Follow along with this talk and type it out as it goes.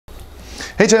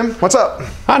Hey Tim, what's up?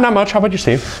 Not much. How about you,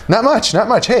 Steve? Not much, not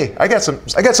much. Hey, I got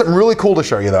something really cool to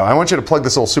show you though. I want you to plug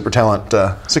this little Super Talent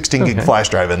 16 gig flash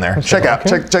drive in there. Check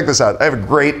this out. I have a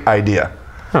great idea.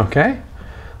 Okay.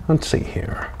 Let's see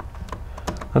here.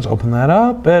 Let's open that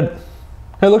up. It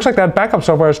looks like that backup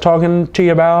software is talking to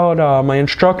you about my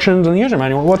instructions and the user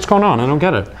manual. What's going on? I don't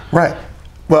get it. Right.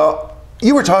 Well,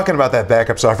 you were talking about that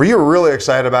backup software. You were really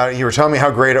excited about it. You were telling me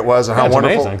how great it was and how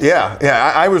wonderful. Amazing.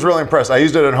 Yeah. I was really impressed. I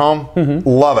used it at home.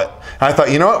 Love it. And I thought,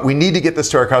 you know what? We need to get this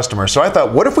to our customers. So I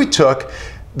thought, what if we took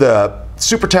the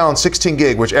Super Talent 16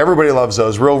 gig, which everybody loves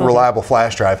those, real reliable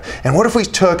flash drive, and what if we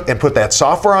took and put that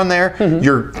software on there,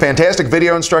 your fantastic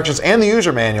video instructions and the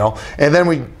user manual, and then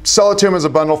we sell it to them as a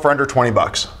bundle for under 20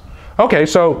 bucks. Okay,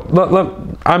 so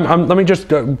let me just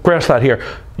grasp that here.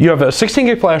 You have a 16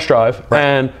 gig flash drive,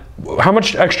 and how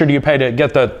much extra do you pay to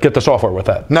get the software with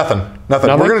that? Nothing. We're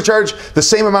going to charge the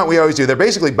same amount we always do. They're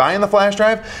basically buying the flash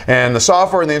drive, and the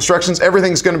software and the instructions,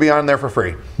 everything's going to be on there for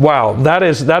free. Wow, that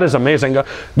is amazing.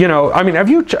 You know, I mean,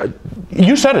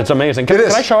 you said it's amazing. Can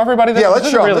I show everybody this? Yeah, let's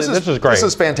show them. This is great. This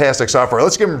is fantastic software.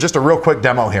 Let's give them just a real quick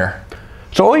demo here.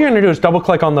 So all you're going to do is double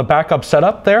click on the backup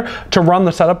setup there to run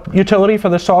the setup utility for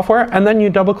the software, and then you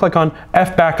double click on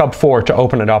Backup 4 to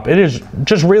open it up. It is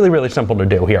just really simple to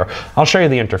do here. I'll show you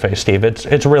the interface, Steve.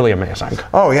 It's really amazing.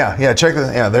 Oh yeah, check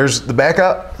this. Yeah, there's the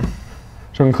backup. So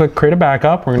we're going to click create a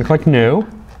backup. We're going to click new.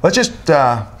 Let's just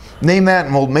name that,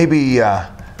 and we'll maybe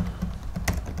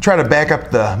try to back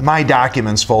up the My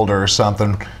Documents folder or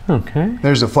something. Okay.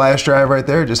 There's a flash drive right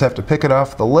there. Just have to pick it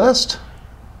off the list.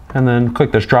 And then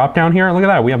click this drop down here. Look at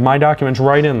that. We have My Documents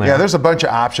right in there. Yeah, there's a bunch of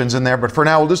options in there, but for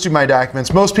now we'll just do My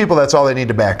Documents. Most people, that's all they need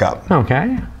to back up.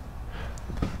 Okay.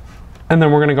 And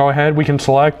then we're going to go ahead. We can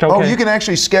select. Okay. Oh, you can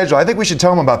actually schedule. I think we should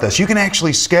tell them about this. You can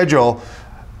actually schedule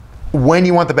when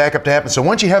you want the backup to happen. So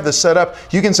once you have this set up,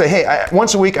 you can say, hey,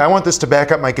 once a week I want this to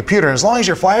back up my computer. And as long as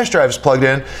your flash drive is plugged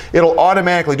in, it'll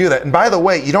automatically do that. And by the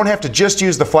way, you don't have to just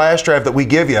use the flash drive that we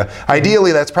give you.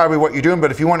 Ideally, that's probably what you're doing,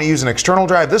 but if you want to use an external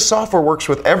drive, this software works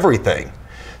with everything.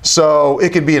 So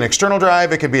it could be an external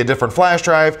drive, it could be a different flash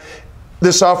drive.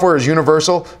 This software is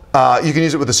universal. You can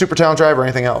use it with a Super Talent drive or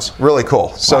anything else. Really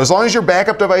cool. So as long as your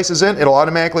backup device is in, it'll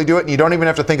automatically do it, and you don't even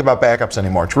have to think about backups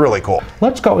anymore. It's really cool.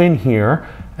 Let's go in here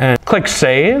and click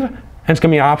save, and it's going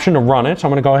to be an option to run it. So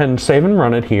I'm going to go ahead and save and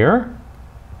run it here.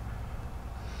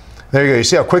 There you go. You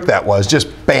see how quick that was? Just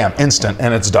bam, instant,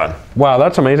 and it's done. Wow,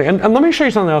 that's amazing. And let me show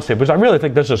you something else here, because I really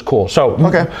think this is cool. So,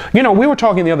 you know, we were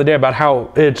talking the other day about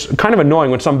how it's kind of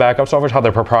annoying with some backup softwares, how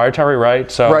they're proprietary, right?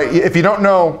 So right. If you don't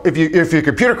know, if your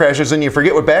computer crashes and you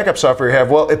forget what backup software you have,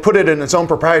 well, it put it in its own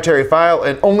proprietary file,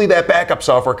 and only that backup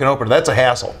software can open it. That's a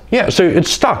hassle. Yeah, so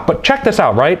it's stuck. But check this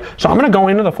out, right? So I'm going to go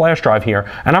into the flash drive here,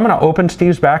 and I'm going to open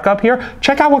Steve's backup here.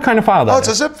 Check out what kind of file that is. Oh, it's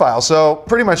a zip file. So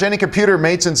pretty much any computer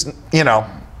made since, you know,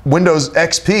 Windows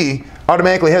XP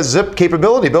automatically has zip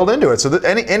capability built into it, so that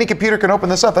any computer can open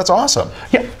this up. That's awesome.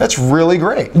 Yeah, that's really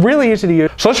great. Really easy to use.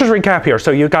 So let's just recap here.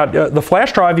 So you've got the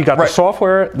flash drive, you got the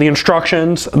software, the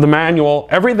instructions, the manual,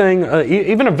 everything,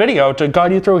 even a video to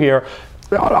guide you through here.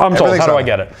 I'm sold. How do I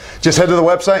get it? Just head to the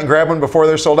website and grab one before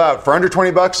they're sold out. For under 20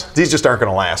 bucks, these just aren't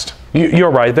going to last. You're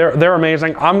right. They're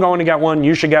amazing. I'm going to get one.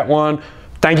 You should get one.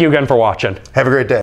 Thank you again for watching. Have a great day.